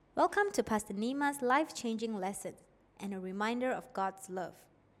Welcome to Pastor Nima's life-changing lesson and a reminder of God's love.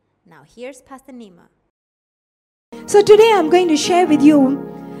 Now here's Pastor Nima. So today I'm going to share with you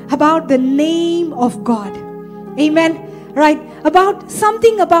about the name of God. Amen. Right? About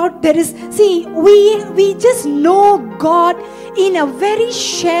something about there is, see, we just know God in a very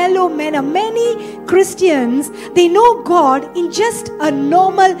shallow manner. Many Christians, they know God in just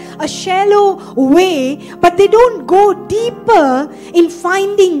a shallow way, but they don't go deeper in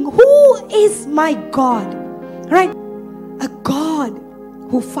finding who is my God. Right? A God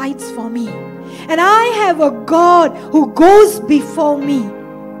who fights for me. And I have a God who goes before me.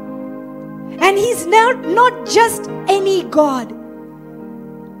 And He's not just any God.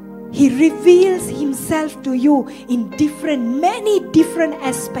 He reveals Himself to you in many different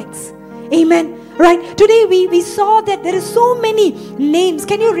aspects. Amen. Right? Today we saw that there are so many names.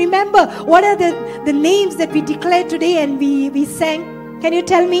 Can you remember what are the names that we declared today and we sang? Can you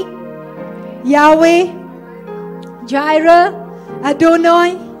tell me? Yahweh, Jireh,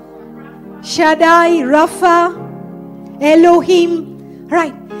 Adonai, Shaddai, Rapha, Elohim.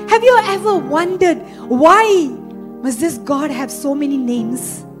 Right? Have you ever wondered why must this God have so many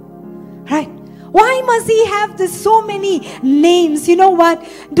names? Right? Why must He have so many names? You know what?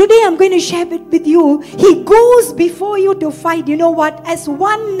 Today I'm going to share it with you. He goes before you to fight. You know what? As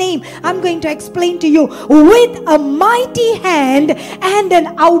one name, I'm going to explain to you. With a mighty hand and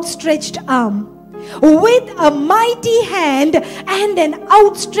an outstretched arm. With a mighty hand and an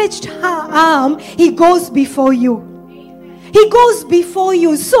outstretched arm, He goes before you. He goes before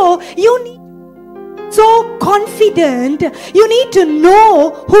you. So you need so confident. You need to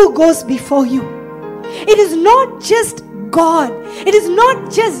know who goes before you. It is not just God. It is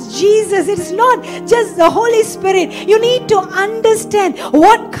not just Jesus. It is not just the Holy Spirit. You need to understand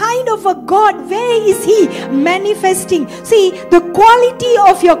what kind of a God, where is He manifesting. See, the quality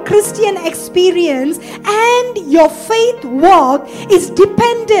of your Christian experience and your faith walk is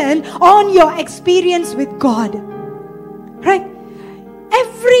dependent on your experience with God. Right?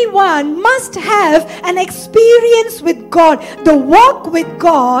 Everyone must have an experience with God. The walk with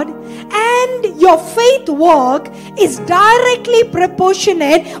God and your faith walk is directly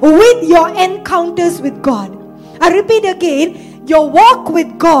proportionate with your encounters with God. I repeat again, your walk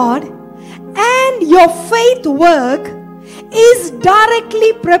with God and your faith work is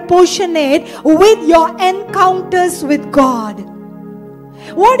directly proportionate with your encounters with God.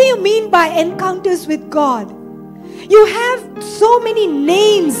 What do you mean by encounters with God? You have so many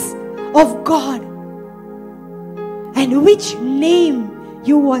names of God. And which name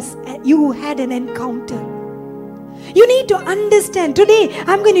you had an encounter? You need to understand. Today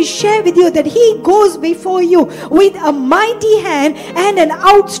I'm going to share with you that He goes before you with a mighty hand and an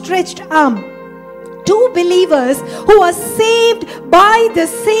outstretched arm. Two believers who are saved by the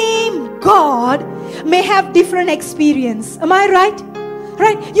same God may have different experience. Am I right?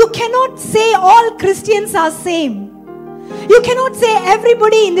 Right? You cannot say all Christians are same. You cannot say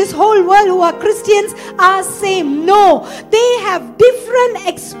everybody in this whole world who are Christians are same. No, they have different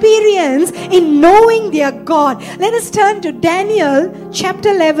experience in knowing their God. Let us turn to Daniel chapter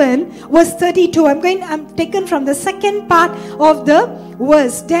 11 verse 32. I'm taken from the second part of the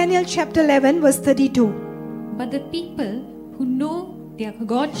verse. Daniel chapter 11 verse 32. But the people who know their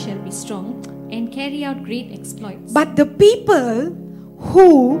God shall be strong and carry out great exploits. But the people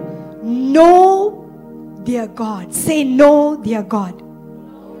who know their God. Say know their God.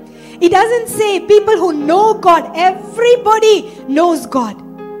 It doesn't say people who know God. Everybody knows God.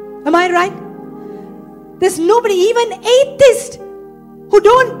 Am I right? There's nobody, even atheists who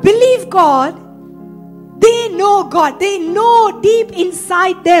don't believe God, they know God. They know deep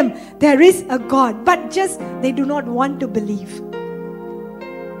inside them there is a God, but just they do not want to believe.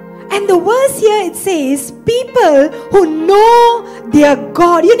 And the verse here it says, people who know their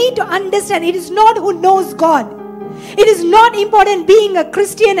God. You need to understand, it is not who knows God. It is not important being a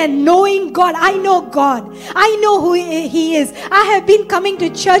Christian and knowing God. I know God. I know who He is. I have been coming to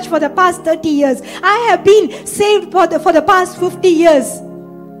church for the past 30 years. I have been saved for the past 50 years.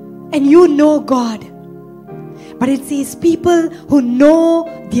 And you know God. But it says people who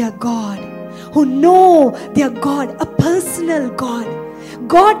know their God. Who know their God. A personal God.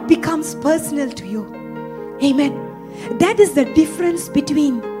 God becomes personal to you. Amen. That is the difference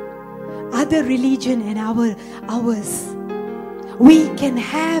between other religion and ours. We can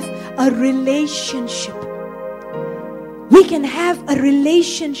have a relationship. We can have a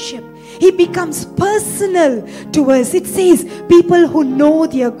relationship. He becomes personal to us. It says, people who know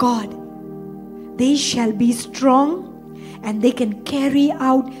their God, they shall be strong and they can carry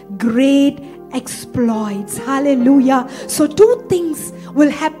out great exploits. Hallelujah. So 2 things will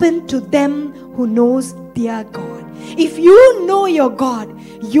happen to them who knows their God. If you know your God,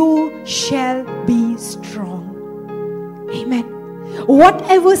 you shall be strong. Amen.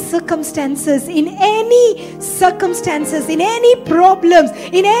 Whatever circumstances, in any problems,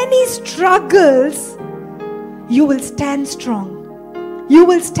 in any struggles, you will stand strong. You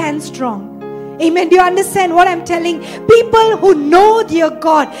will stand strong. Amen. Do you understand what I'm telling? People who know their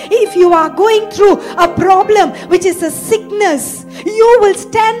God, if you are going through a problem which is a sickness, you will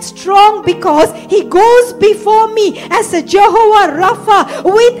stand strong because He goes before me as a Jehovah Rapha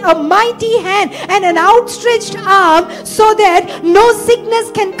with a mighty hand and an outstretched arm, so that no sickness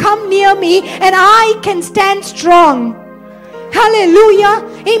can come near me and I can stand strong. Hallelujah.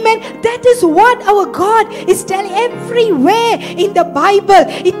 Amen. That is what our God is telling everywhere in the Bible.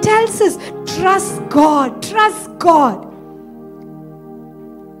 It tells us, trust God. Trust God.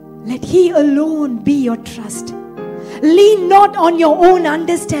 Let He alone be your trust. Lean not on your own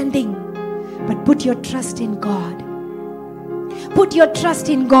understanding, but put your trust in God. Put your trust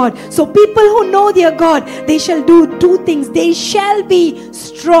in God. So people who know their God, they shall do 2 things. They shall be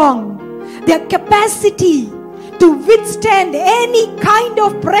strong. Their capacity to withstand any kind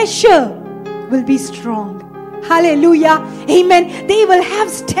of pressure will be strong. Hallelujah. Amen. They will have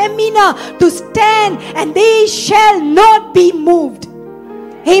stamina to stand and they shall not be moved.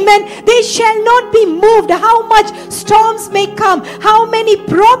 Amen. They shall not be moved. How much storms may come, how many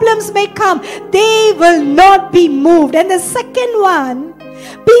problems may come, they will not be moved. And the second one,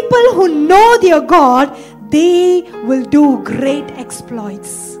 people who know their God, they will do great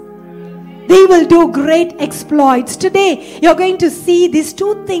exploits. They will do great exploits. Today, you're going to see these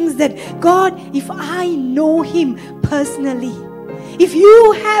 2 things that God, if I know Him personally, if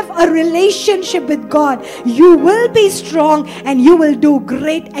you have a relationship with God, you will be strong and you will do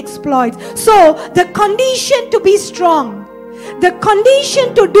great exploits. So, the condition to be strong, the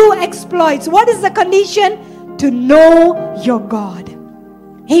condition to do exploits, what is the condition? To know your God.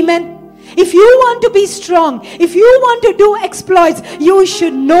 Amen. If you want to be strong, if you want to do exploits, you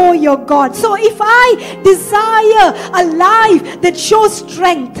should know your God. So if I desire a life that shows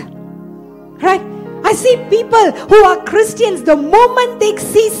strength, right? I see people who are Christians, the moment they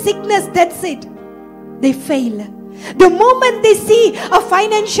see sickness, that's it. They fail. The moment they see a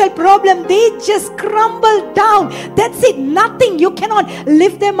financial problem, they just crumble down. That's it. Nothing. You cannot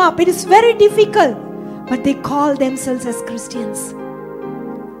lift them up. It is very difficult. But they call themselves as Christians.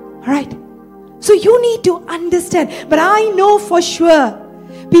 Right? So you need to understand. But I know for sure,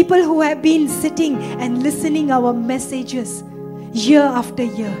 people who have been sitting and listening our messages year after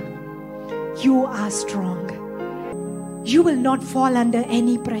year, you are strong. You will not fall under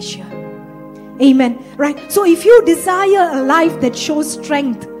any pressure. Amen. Right? So if you desire a life that shows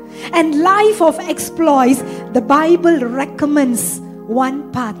strength and life of exploits, the Bible recommends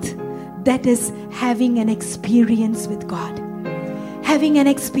one path, that is having an experience with God. Having an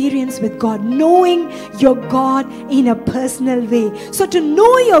experience with God, knowing your God in a personal way. So to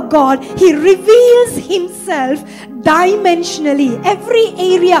know your God, He reveals Himself dimensionally. Every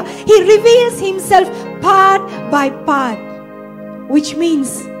area, He reveals Himself part by part. Which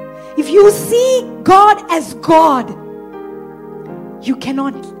means, if you see God as God, you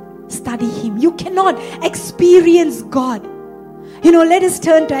cannot study Him. You cannot experience God. Let us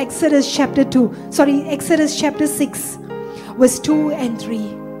turn to Exodus chapter 6. Verse 2 and 3.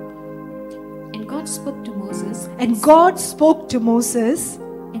 And God spoke to Moses. And God spoke to Moses.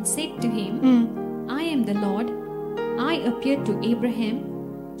 And said to him, I am the Lord. I appeared to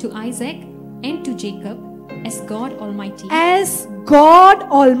Abraham, to Isaac, and to Jacob as God Almighty. As God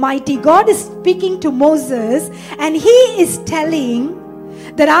Almighty. God is speaking to Moses and He is telling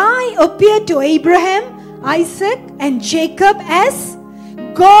that I appeared to Abraham, Isaac, and Jacob as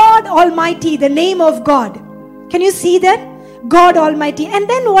God Almighty, the name of God. Can you see that? God Almighty. And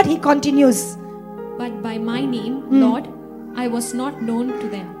then what He continues? But by my name, Lord, I was not known to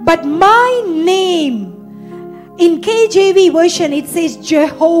them. But my name, in KJV version it says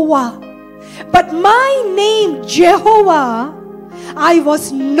Jehovah. But my name, Jehovah, I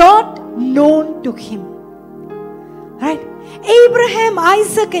was not known to him. Right? Abraham,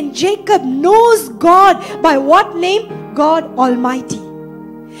 Isaac, and Jacob knows God by what name? God Almighty.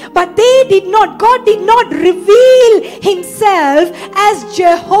 But God did not reveal Himself as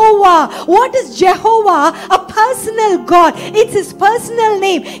Jehovah. What is Jehovah? A personal God. It's His personal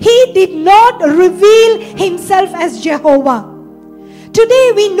name. He did not reveal Himself as Jehovah.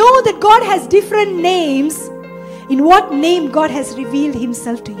 Today we know that God has different names. In what name God has revealed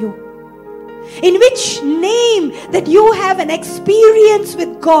Himself to you? In which name that you have an experience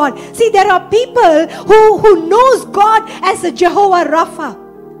with God. See, there are people who knows God as a Jehovah Rapha.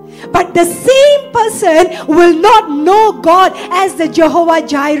 But the same person will not know God as the Jehovah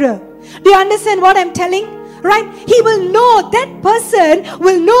Jireh. Do you understand what I'm telling? Right? He will know, that person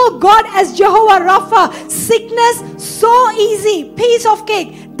will know God as Jehovah Rapha. Sickness, so easy. Piece of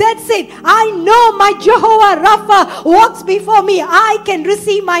cake. That's it. I know my Jehovah Rapha walks before me. I can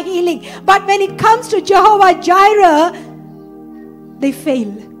receive my healing. But when it comes to Jehovah Jireh, they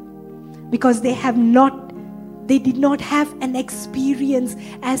fail. Because they did not have an experience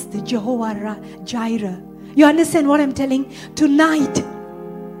as the Jehovah Jireh. You understand what I'm telling? Tonight,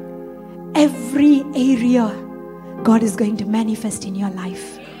 every area God is going to manifest in your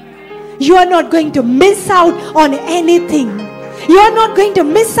life. You are not going to miss out on anything. You are not going to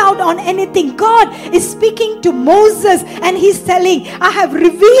miss out on anything. God is speaking to Moses and he's telling, I have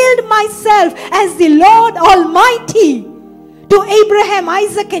revealed myself as the Lord Almighty to Abraham,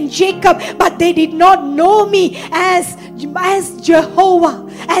 Isaac and Jacob, but they did not know me as Jehovah,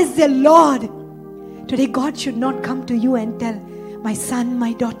 as the Lord. Today God should not come to you and tell, my son,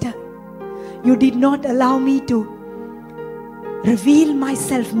 my daughter, you did not allow me to reveal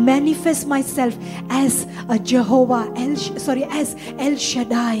myself, manifest myself as a Jehovah, as El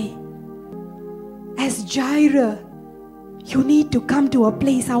Shaddai, as Jireh. You need to come to a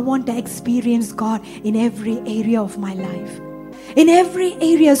place, I want to experience God in every area of my life. In every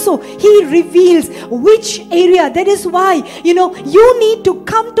area. So he reveals which area. That is why, you need to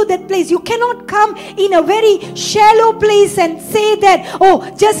come to that place. You cannot come in a very shallow place and say that,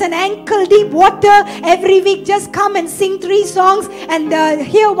 oh, just an ankle deep water every week. Just come and sing 3 songs and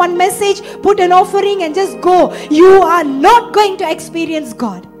hear one message, put an offering and just go. You are not going to experience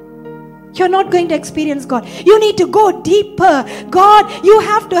God. You're not going to experience God. You need to go deeper. God, you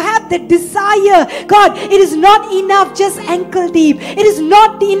have to have the desire. God, it is not enough just ankle deep. It is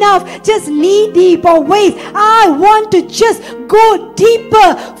not enough just knee deep or waist. I want to just go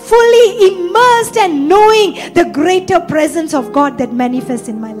deeper, fully immersed and knowing the greater presence of God that manifests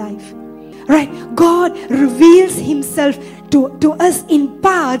in my life. Right? God reveals himself to us in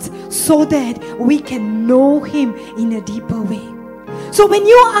parts so that we can know him in a deeper way. So when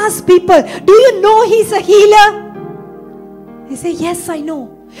you ask people, do you know he's a healer? They say, yes, I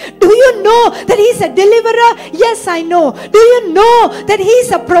know. Do you know that he's a deliverer? Yes, I know. Do you know that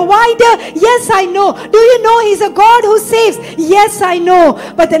he's a provider? Yes, I know. Do you know he's a God who saves? Yes, I know.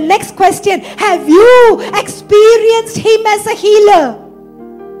 But the next question, have you experienced him as a healer?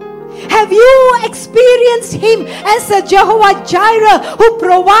 Have you experienced him as a Jehovah Jireh who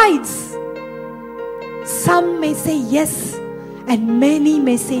provides? Some may say yes, and many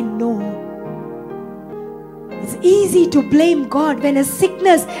may say no. It's easy to blame God when a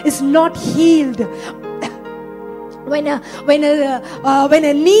sickness is not healed, when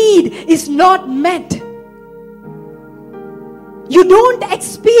a need is not met. You don't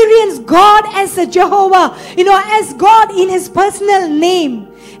experience God as a Jehovah, as God in his personal name.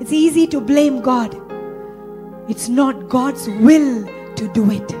 It's easy to blame God. It's not God's will to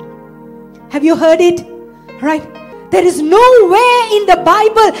do it. Have you heard it? Right? There is nowhere in the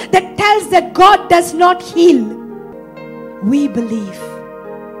Bible that tells that God does not heal. We believe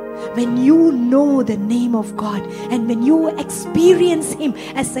when you know the name of God and when you experience him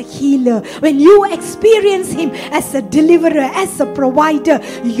as a healer, when you experience him as a deliverer, as a provider,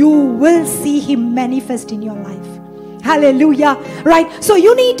 you will see him manifest in your life. Hallelujah. Right? So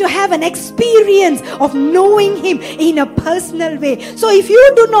you need to have an experience of knowing him in a personal way. So if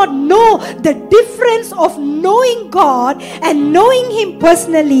you do not know the difference of knowing God and knowing him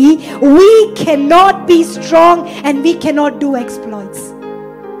personally, we cannot be strong and we cannot do exploits.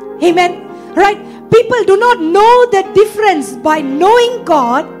 Amen. Right? People do not know the difference by knowing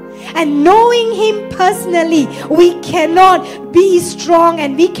God and knowing him personally. We cannot be strong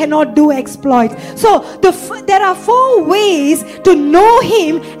and we cannot do exploits. So there are 4 ways to know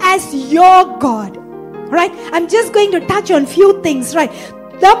him as your God. Right? I'm just going to touch on few things. Right?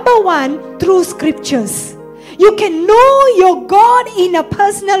 Number 1, through scriptures. You can know your God in a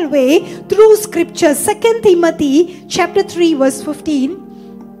personal way through scriptures. 2 Timothy chapter 3 verse 15.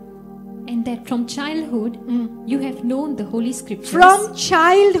 And that from childhood you have known the Holy Scriptures. From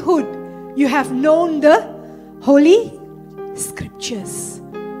childhood you have known the Holy Scriptures.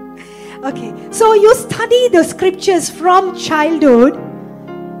 Okay, so you study the Scriptures from childhood,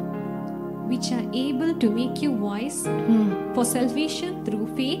 which which are able to make you wise for salvation through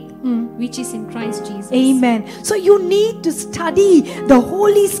faith, which is in Christ Jesus. Amen. So you need to study the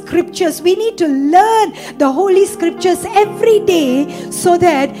Holy Scriptures. We need to learn the Holy Scriptures every day so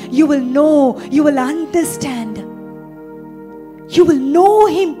that you will know, you will understand. You will know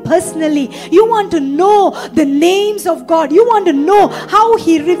Him personally. You want to know the names of God. You want to know how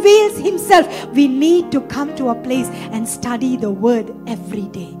He reveals Himself. We need to come to a place and study the Word every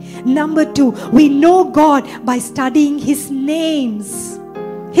day. Number 2, we know God by studying His names.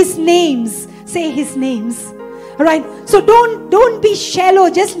 His names. Say His names. Right? So don't be shallow.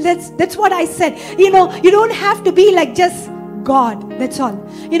 That's what I said. You don't have to be like just God. That's all.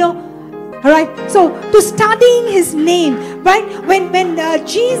 Alright, so to studying His name, right? When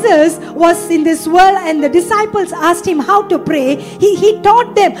Jesus was in this world and the disciples asked Him how to pray, He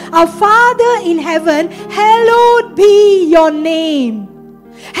taught them, Our Father in heaven, hallowed be your name.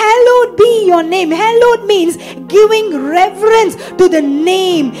 Hallowed be your name. Hallowed means giving reverence to the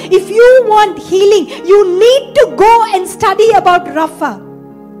name. If you want healing, you need to go and study about Rapha.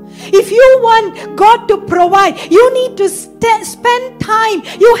 If you want God to provide, you need to spend time.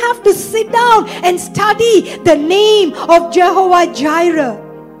 You have to sit down and study the name of Jehovah Jireh.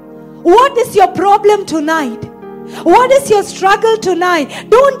 What is your problem tonight? What is your struggle tonight?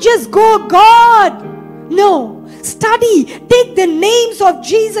 Don't just go, God. No. Study. Take the names of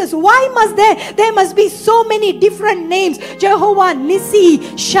Jesus. Why must there must be so many different names? Jehovah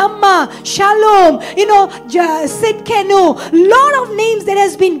Nissi, Shammah, Shalom, Sidkenu. Lot of names that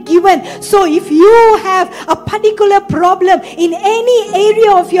has been given. So if you have a particular problem in any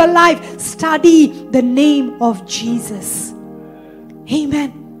area of your life, study the name of Jesus.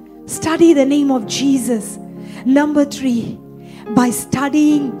 Amen. Study the name of Jesus. Number 3, by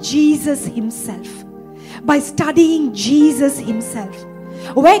studying Jesus Himself. By studying Jesus Himself.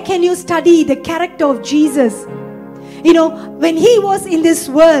 Where can you study the character of Jesus? When He was in this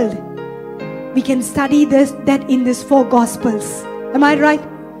world, we can study that in these 4 Gospels. Am I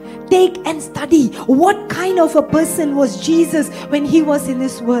right? Take and study what kind of a person was Jesus when He was in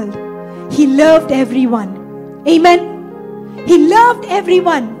this world. He loved everyone. Amen. He loved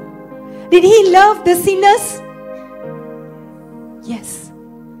everyone. Did He love the sinners? Yes.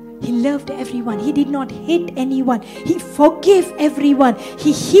 He loved everyone. He did not hate anyone. He forgave everyone.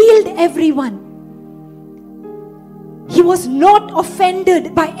 He healed everyone. He was not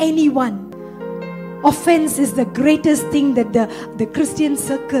offended by anyone. Offense is the greatest thing that the Christian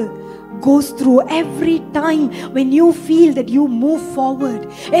circle goes through every time when you feel that you move forward.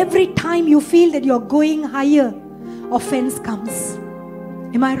 Every time you feel that you're going higher, offense comes.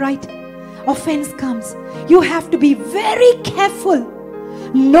 Am I right? Offense comes. You have to be very careful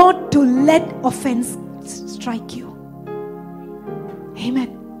not to let offense strike you.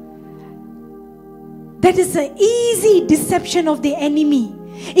 Amen. That is an easy deception of the enemy.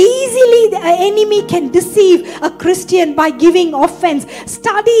 Easily the enemy can deceive a Christian by giving offense.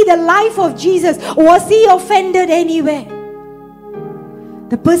 Study the life of Jesus. Was He offended anywhere?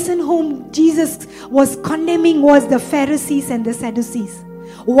 The person whom Jesus was condemning was the Pharisees and the Sadducees.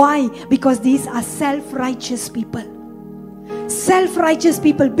 Why? Because these are self-righteous people. Self-righteous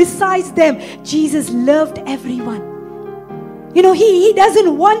people. Besides them, Jesus loved everyone. He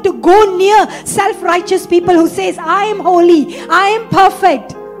doesn't want to go near self-righteous people who says, I am holy, I am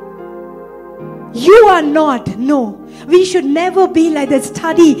perfect. You are not. No. We should never be like that.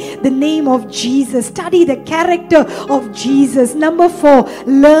 Study the name of Jesus. Study the character of Jesus. Number 4,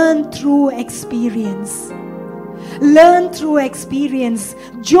 learn through experience. Learn through experience.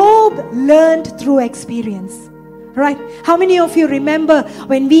 Job learned through experience. Right? How many of you remember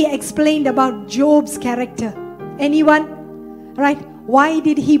when we explained about Job's character? Anyone? Right? Why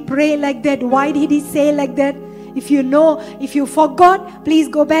did he pray like that? Why did he say like that? If you forgot, please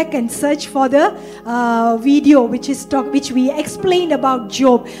go back and search for the video which we explained about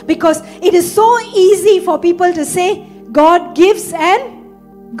Job. Because it is so easy for people to say, God gives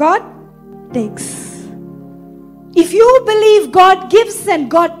and God takes. If you believe God gives and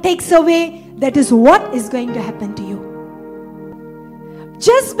God takes away, that is what is going to happen to you.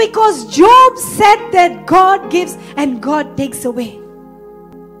 Just because Job said that God gives and God takes away.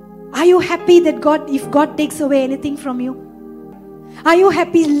 Are you happy that if God takes away anything from you? Are you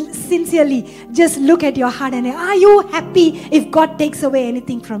happy sincerely? Just look at your heart and are you happy if God takes away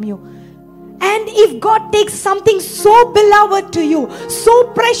anything from you? And if God takes something so beloved to you,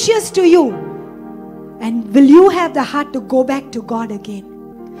 so precious to you, and will you have the heart to go back to God again?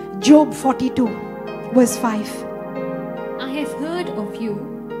 Job 42 verse 5. I have heard of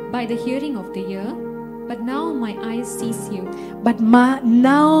you by the hearing of the ear, But now my eyes sees you.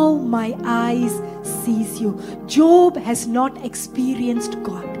 Now my eyes sees you. Job has not experienced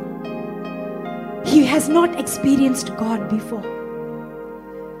God. He has not experienced God before.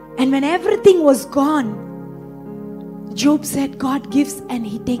 And when everything was gone, Job said, God gives and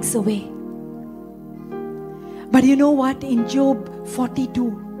He takes away. But you know what? In Job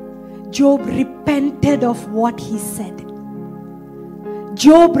 42, Job repented of what he said.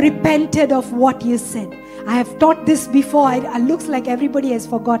 Job repented of what he said. I have taught this before. It looks like everybody has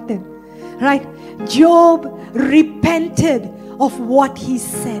forgotten. Right? Job repented of what he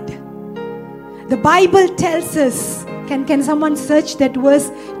said. The Bible tells us, can someone search that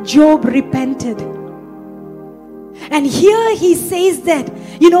verse? Job repented. And here he says that,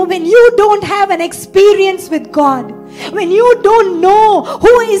 when you don't have an experience with God, when you don't know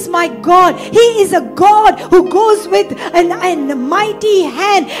who is my God, He is a God who goes with a mighty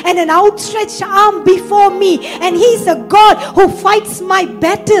hand and an outstretched arm before me. And He is a God who fights my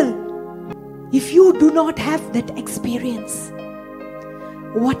battle. If you do not have that experience,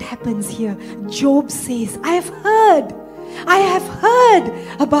 what happens here? Job says, I have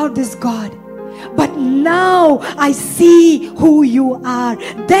heard about this God. But now I see who you are.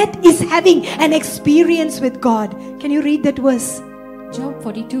 That is having an experience with God. Can you read that verse? Job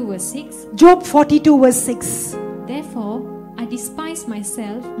 42 verse 6. Job 42 verse 6. Therefore I despise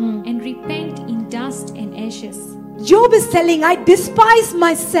myself and repent in dust and ashes. Job is telling, I despise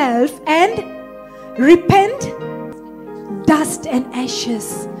myself and repent dust and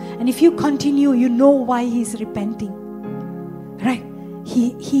ashes. And if you continue, you know why he's repenting. Right?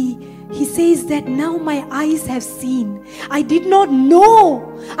 He says that now my eyes have seen. I did not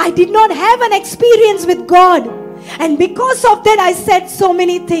know. I did not have an experience with God. And because of that I said so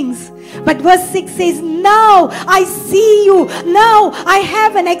many things. But verse 6 says, now I see you. Now I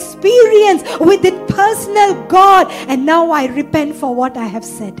have an experience with the personal God. And now I repent for what I have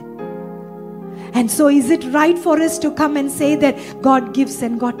said. And so is it right for us to come and say that God gives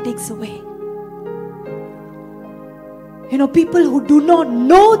and God takes away? People who do not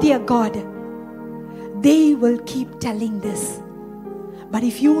know their God, they will keep telling this. But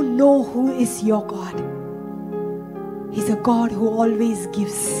if you know who is your God, He's a God who always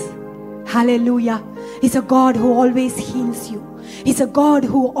gives. Hallelujah. He's a God who always heals you. He's a God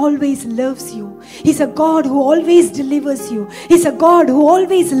who always loves you. He's a God who always delivers you. He's a God who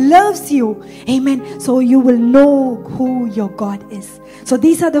always loves you. Amen. So you will know who your God is. So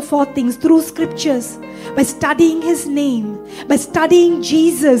these are the 4 things through scriptures, by studying His name, by studying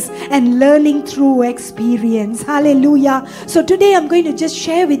Jesus and learning through experience. Hallelujah. So today I'm going to just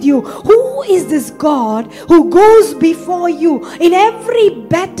share with you, who is this God who goes before you in every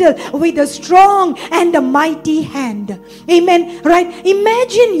battle with a strong and a mighty hand. Amen. Right?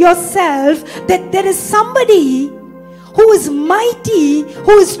 Imagine yourself that there is somebody who is mighty,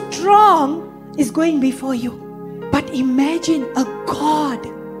 who is strong, is going before you. But imagine a God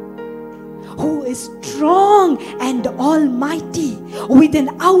who is strong and almighty with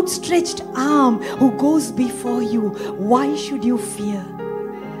an outstretched arm who goes before you. Why should you fear?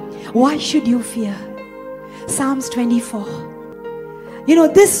 Why should you fear? Psalms 24.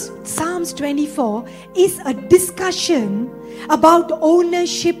 This Psalms 24 is a discussion about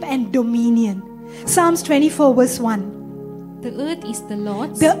ownership and dominion. Psalms 24 verse 1. The earth is the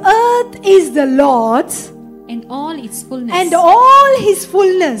Lord's. The earth is the Lord's. And all its fullness. And all His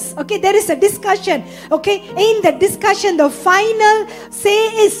fullness. Okay, there is a discussion. Okay, in the discussion, the final say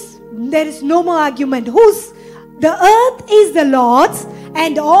is, there is no more argument. The earth is the Lord's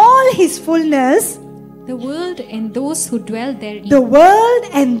and all His fullness. The world and those who dwell therein. The world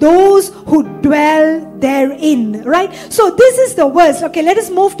and those who dwell therein. Right? So this is the verse. Okay, let us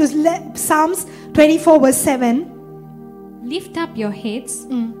move to Psalms 24 verse 7. Lift up your heads,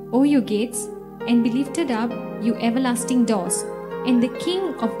 O you gates, and be lifted up, you everlasting doors, and the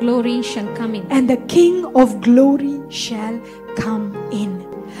King of glory shall come in. And the King of glory shall come in.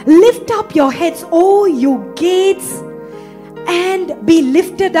 Lift up your heads, O you gates, and be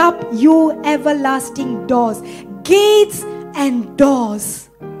lifted up, you everlasting doors. Gates and doors.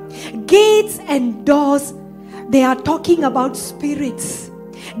 Gates and doors, they are talking about spirits.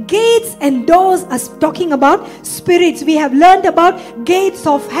 Gates and doors are talking about spirits. We have learned about gates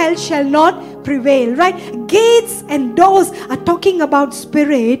of hell shall not prevail, right? Gates and doors are talking about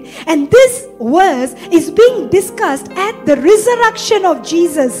spirit. And this verse is being discussed at the resurrection of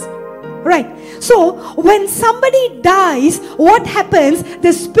Jesus. Right. So when somebody dies, what happens?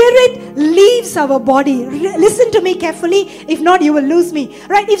 The spirit leaves our body. Listen to me carefully. If not, you will lose me.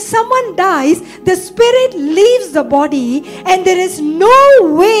 Right. If someone dies, the spirit leaves the body, and there is no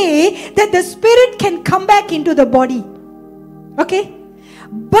way that the spirit can come back into the body. Okay.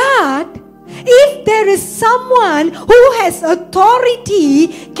 But if there is someone who has authority,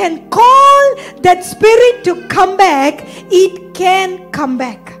 can call that spirit to come back, it can come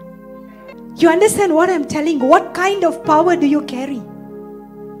back. You understand what I'm telling? What kind of power do you carry?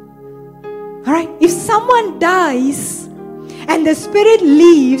 Alright, if someone dies and the spirit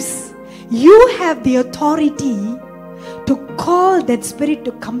leaves, you have the authority to call that spirit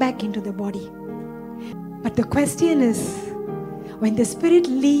to come back into the body. But the question is, when the spirit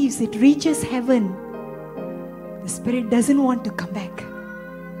leaves, it reaches heaven, the spirit doesn't want to come back.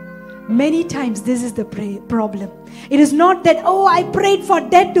 Many times this is the problem. It is not that, oh, I prayed for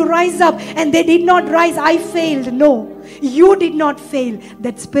dead to rise up and they did not rise, I failed. No, you did not fail.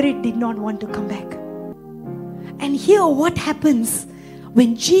 That spirit did not want to come back. And here what happens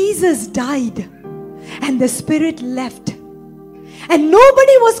when Jesus died and the spirit left, and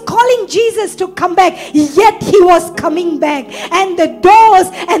nobody was calling Jesus to come back, yet he was coming back. And the doors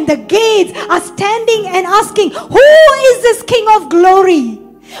and the gates are standing and asking, who is this King of glory?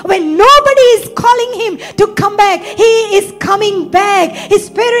 When nobody is calling him to come back, he is coming back. His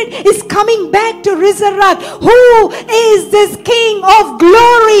spirit is coming back to resurrect. Who is this King of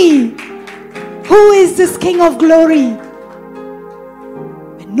glory? Who is this King of glory?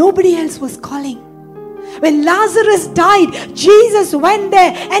 When nobody else was calling. When Lazarus died, Jesus went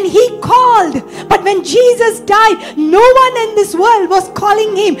there and he called. But when Jesus died, no one in this world was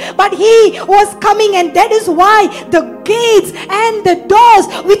calling him, but he was coming. And that is why the gates and the doors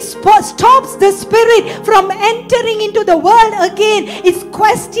which stops the spirit from entering into the world again is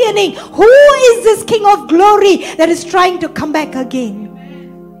questioning, who is this King of glory that is trying to come back again?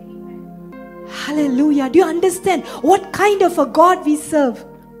 Hallelujah. Do you understand what kind of a God we serve?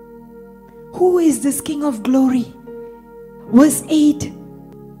 Who is this King of glory? Verse 8.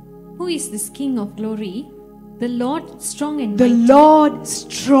 Who is this King of glory? The Lord strong and The mighty. Lord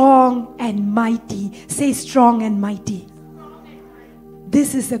strong and mighty. Say strong and mighty.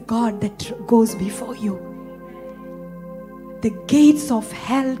 This is a God that goes before you. The gates of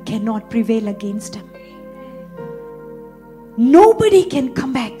hell cannot prevail against him. Nobody can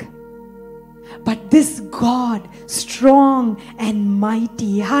come back. But this God, strong and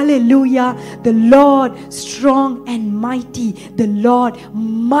mighty. Hallelujah. The Lord, strong and mighty. The Lord,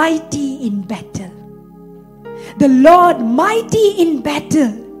 mighty in battle. The Lord, mighty in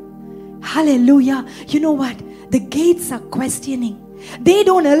battle. Hallelujah. You know what? The gates are questioning. They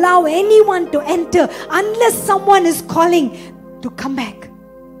don't allow anyone to enter unless someone is calling to come back.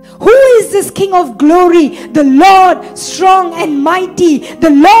 Who is this King of glory? The Lord strong and mighty. The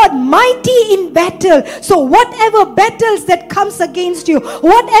Lord mighty in battle. So whatever battles that comes against you,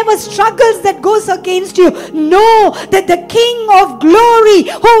 whatever struggles that goes against you, know that the King of glory,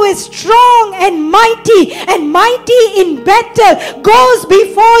 who is strong and mighty in battle, goes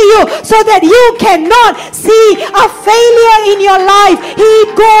before you so that you cannot see a failure in your life. He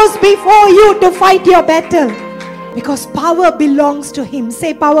goes before you to fight your battle. Because power belongs to him.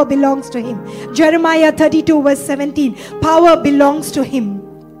 Say, power belongs to him. Jeremiah 32 verse 17. Power belongs to him.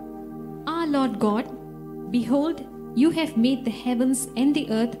 Our Lord God, behold, you have made the heavens and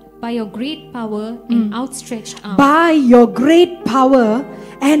the earth by your great power and outstretched arm. By your great power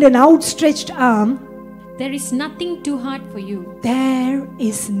and an outstretched arm. There is nothing too hard for you. There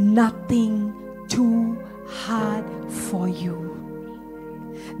is nothing too hard for you.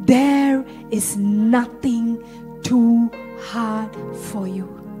 There is nothing too hard for you.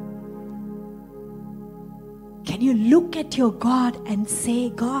 Can you look at your God and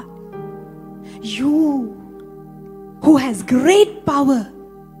say, God, you who has great power,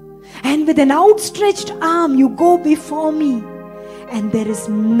 and with an outstretched arm you go before me, and there is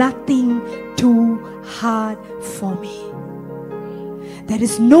nothing too hard for me. There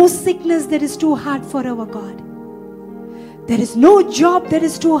is no sickness that is too hard for our God. There is no job that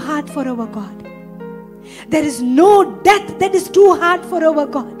is too hard for our God. There is no death that is too hard for our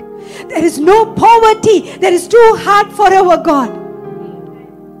God. There is no poverty that is too hard for our God.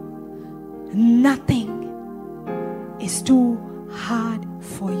 Nothing is too hard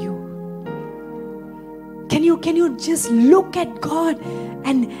for you. Can you just look at God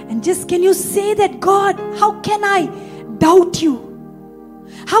and just can you say that, God, how can I doubt you?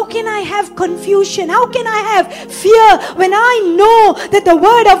 How can I have confusion? How can I have fear when I know that the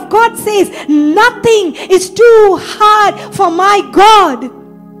word of God says nothing is too hard for my God?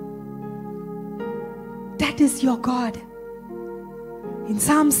 That is your God. In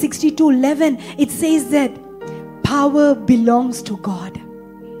Psalm 62:11, it says that power belongs to God.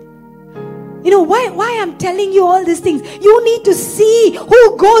 You know why I'm telling you all these things? You need to see who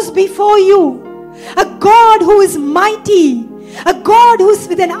goes before you. A God who is mighty. A God who's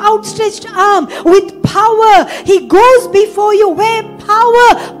with an outstretched arm, with power. He goes before you where power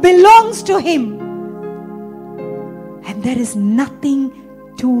belongs to Him. And there is nothing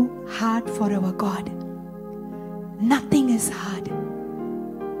too hard for our God. Nothing is hard.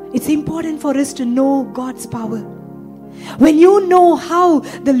 It's important for us to know God's power. When you know how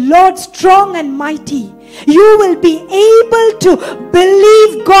the Lord strong and mighty, you will be able to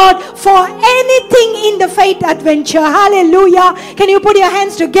believe God for anything in the faith adventure. Hallelujah. Can you put your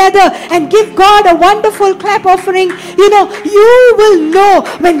hands together and give God a wonderful clap offering? You know, you will know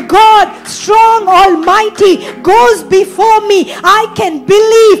when God strong almighty goes before me, I can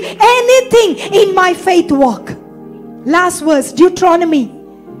believe anything in my faith walk. Last verse, Deuteronomy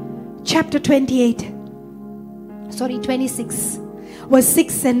chapter 26, verse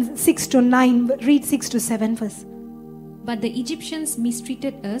 6 to 9. Read 6 to 7 first. But the Egyptians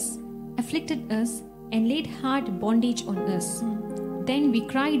mistreated us, afflicted us, and laid hard bondage on us. Then we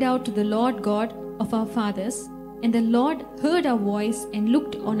cried out to the Lord God of our fathers, and the Lord heard our voice and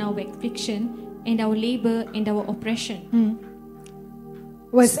looked on our affliction and our labor and our oppression.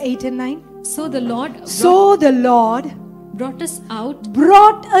 Verse 8 and 9. So the Lord brought us out.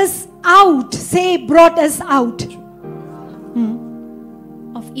 Brought us out. Say, brought us out.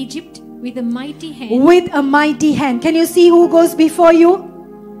 Of Egypt with a mighty hand. With a mighty hand. Can you see who goes before you?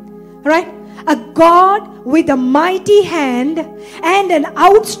 Right? A God with a mighty hand and an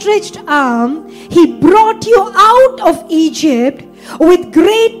outstretched arm. He brought you out of Egypt with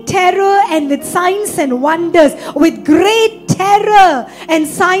great terror and with signs and wonders. With great terror and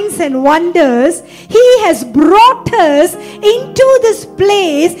signs and wonders, He has brought us into this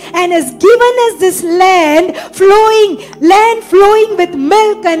place and has given us this land flowing with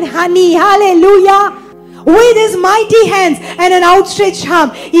milk and honey. Hallelujah. With His mighty hands and an outstretched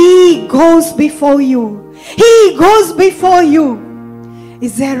arm, He goes before you. He goes before you.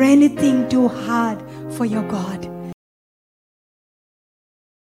 Is there anything too hard for your God?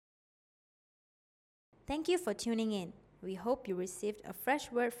 Thank you for tuning in. We hope you received a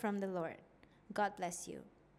fresh word from the Lord. God bless you.